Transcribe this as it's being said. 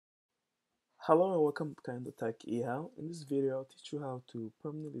Hello and welcome to KahindoTech eHow. In this video, I'll teach you how to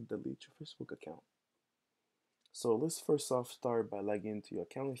permanently delete your Facebook account. So let's first off start by logging into your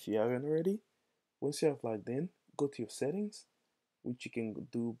account if you haven't already. Once you have logged in, go to your settings, which you can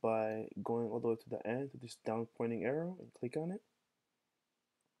do by going all the way to the end to this down pointing arrow and click on it.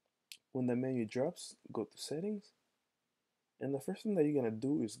 When the menu drops, go to settings. And the first thing that you're gonna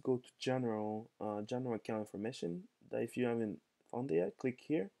do is go to general account information. That if you haven't found it yet, click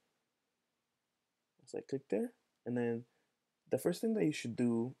here. So I click there, and then the first thing that you should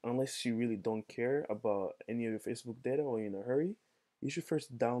do, unless you really don't care about any of your Facebook data or you're in a hurry, you should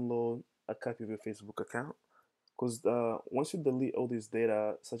first download a copy of your Facebook account. Because once you delete all this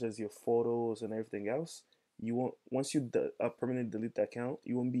data, such as your photos and everything else, you won't. Once you permanently delete the account,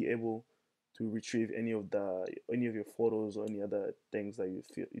 you won't be able to retrieve any of your photos or any other things that you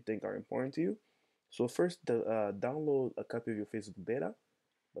think are important to you. So first, download a copy of your Facebook data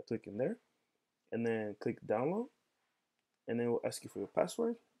by clicking there, and then click download, and then it will ask you for your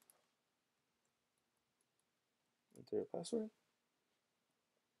password. Enter your password,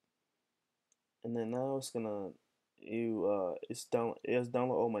 and then now it's gonna it has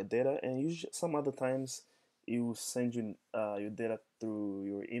download all my data, and usually some other times it will send you your data through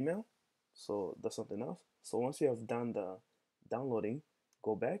your email, so that's something else. So once you have done the downloading,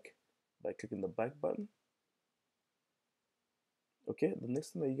 go back by clicking the back button. Okay, the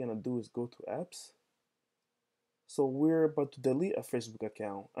next thing that you're gonna do is go to apps. So we're about to delete a Facebook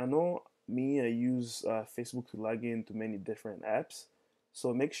account. I know I use Facebook to log into many different apps.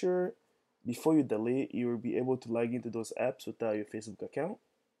 So make sure before you delete, you'll be able to log into those apps without your Facebook account.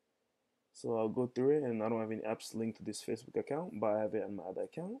 So I'll go through it, and I don't have any apps linked to this Facebook account, but I have it on my other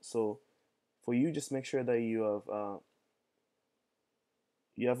account. So for you, just make sure that you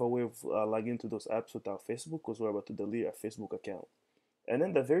have a way of logging into those apps without Facebook, because we're about to delete our Facebook account. And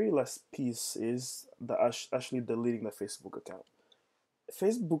then the very last piece is actually deleting the Facebook account.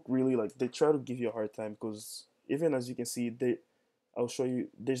 Facebook really, like, they try to give you a hard time, because even as you can see, I'll show you,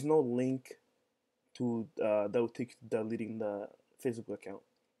 there's no link to that will take you to deleting the Facebook account.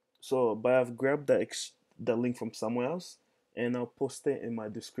 So but I've grabbed the link from somewhere else, and I'll post it in my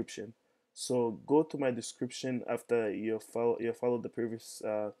description. So go to my description after you follow the previous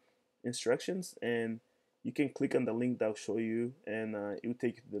instructions, and you can click on the link that will show you, and it will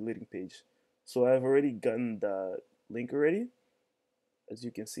take you to the leading page. So I've already gotten the link already. As you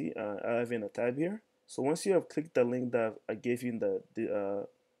can see, I have in a tab here. So once you have clicked the link that I gave you in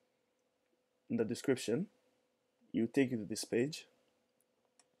the description, you take you to this page,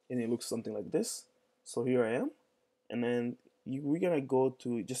 and it looks something like this. So here I am, and then we're gonna go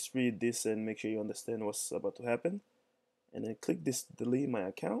to just read this and make sure you understand what's about to happen, and then click this delete my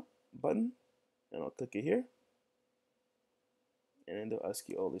account button, and I'll click it here, and then they'll ask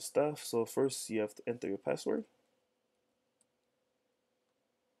you all this stuff. So first you have to enter your password,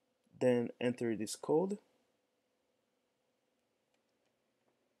 then enter this code,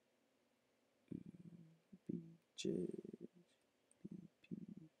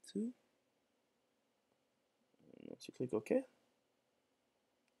 BJP2. Once you click OK.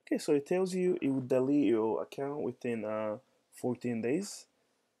 Okay, so it tells you it will delete your account within 14 days.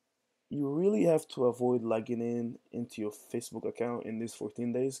 You really have to avoid logging in into your Facebook account in these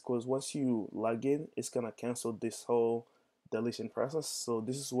 14 days, because once you log in, it's gonna cancel this whole deletion process. So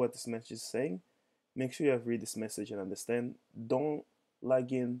this is what this message is saying. Make sure you have read this message and understand. Don't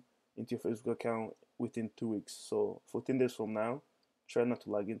log in into your Facebook account within 2 weeks. So 14 days from now, try not to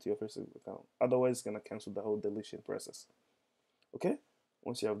log into your Facebook account. Otherwise, it's gonna cancel the whole deletion process. Okay?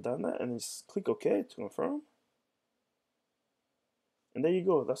 Once you have done that, and just click OK to confirm. And there you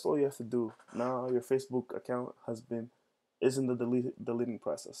go. That's all you have to do. Now your Facebook account is in the deleting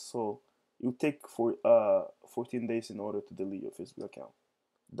process. So it will take 14 days in order to delete your Facebook account.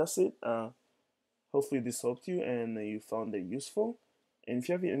 That's it. Hopefully this helped you and you found it useful. And if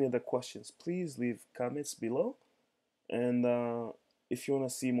you have any other questions, please leave comments below. And if you want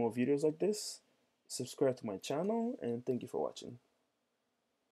to see more videos like this, subscribe to my channel, and thank you for watching.